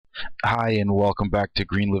Hi, and welcome back to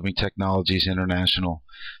Green Living Technologies International.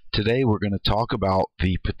 Today we're going to talk about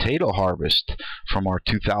the potato harvest from our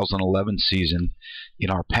 2011 season in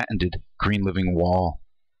our patented Green Living Wall.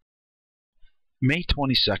 May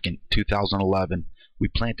 22nd, 2011, we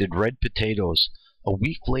planted red potatoes. A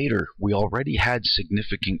week later, we already had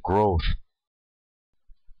significant growth.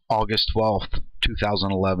 August 12th,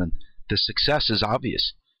 2011, the success is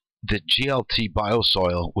obvious. The GLT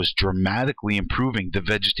biossoil was dramatically improving the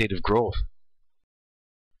vegetative growth.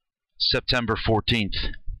 September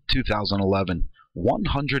 14th, 2011,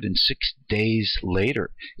 106 days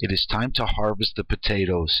later, it is time to harvest the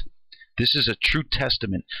potatoes. This is a true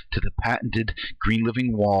testament to the patented Green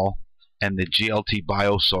Living Wall and the GLT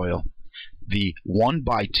biossoil. The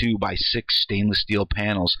 1x2x6 stainless steel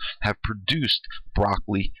panels have produced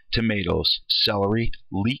broccoli, tomatoes, celery,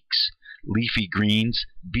 leeks, leafy greens,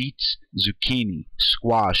 beets, zucchini,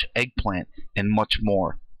 squash, eggplant, and much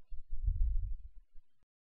more.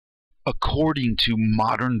 According to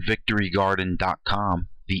modernvictorygarden.com,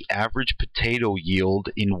 the average potato yield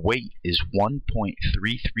in weight is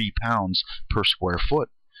 1.33 pounds per square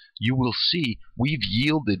foot. You will see we've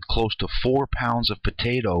yielded close to 4 pounds of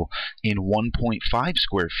potato in 1.5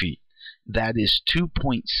 square feet. That is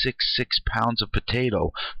 2.66 pounds of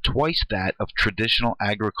potato, twice that of traditional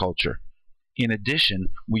agriculture. In addition,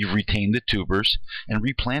 we've retained the tubers and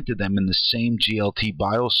replanted them in the same GLT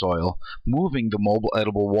biossoil, moving the mobile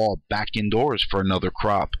edible wall back indoors for another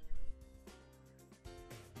crop.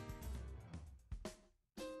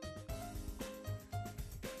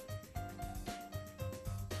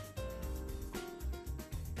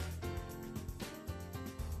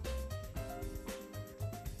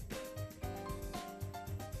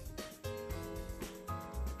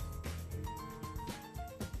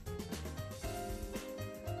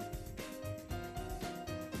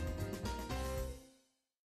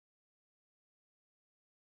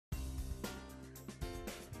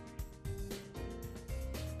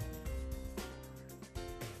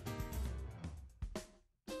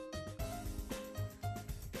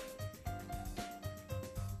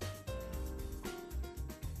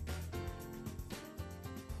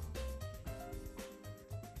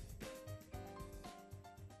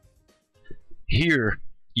 Here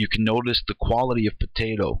you can notice the quality of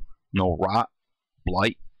potato. No rot,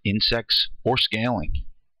 blight, insects, or scaling.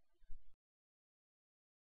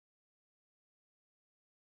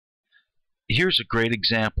 Here's a great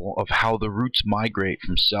example of how the roots migrate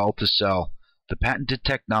from cell to cell. The patented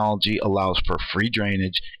technology allows for free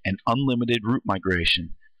drainage and unlimited root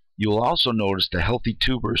migration. You'll also notice the healthy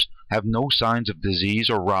tubers have no signs of disease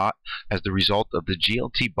or rot as the result of the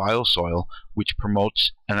GLT biossoil, which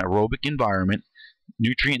promotes an aerobic environment,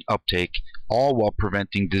 nutrient uptake, all while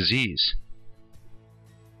preventing disease.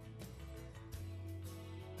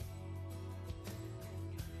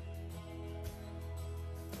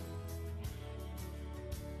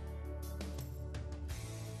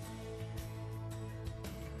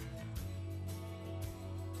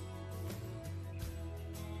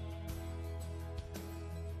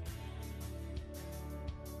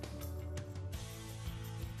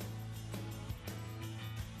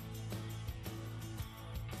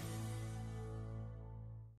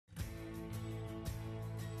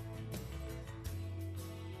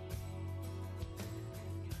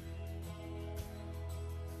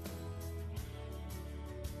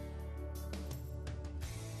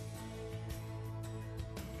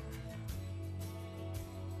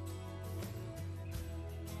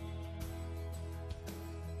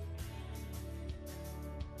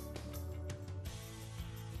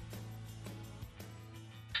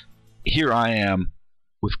 Here I am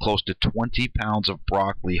with close to 20 pounds of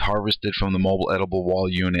broccoli harvested from the mobile edible wall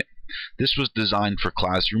unit. This was designed for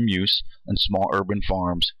classroom use and small urban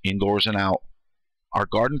farms, indoors and out. Our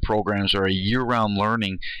garden programs are a year-round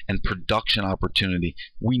learning and production opportunity.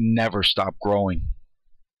 We never stop growing.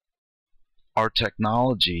 Our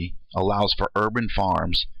technology allows for urban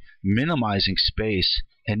farms, minimizing space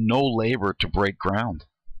and no labor to break ground.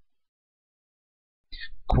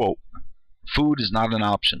 Quote, "Food is not an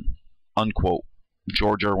option," unquote.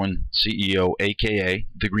 George Irwin, CEO, aka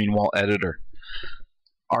the Green Wall editor.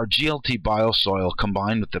 Our GLT biossoil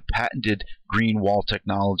combined with the patented Green Wall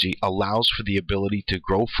technology allows for the ability to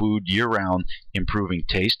grow food year-round, improving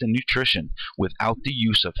taste and nutrition without the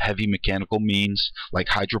use of heavy mechanical means like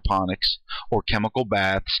hydroponics or chemical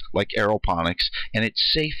baths like aeroponics, and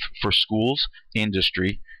it's safe for schools,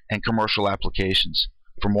 industry, and commercial applications.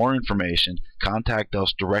 For more information, contact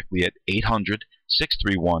us directly at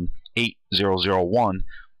 800-631-8001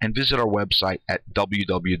 and visit our website at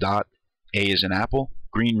www.a as in Apple,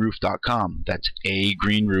 greenroof.com. That's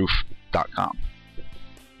agreenroof.com.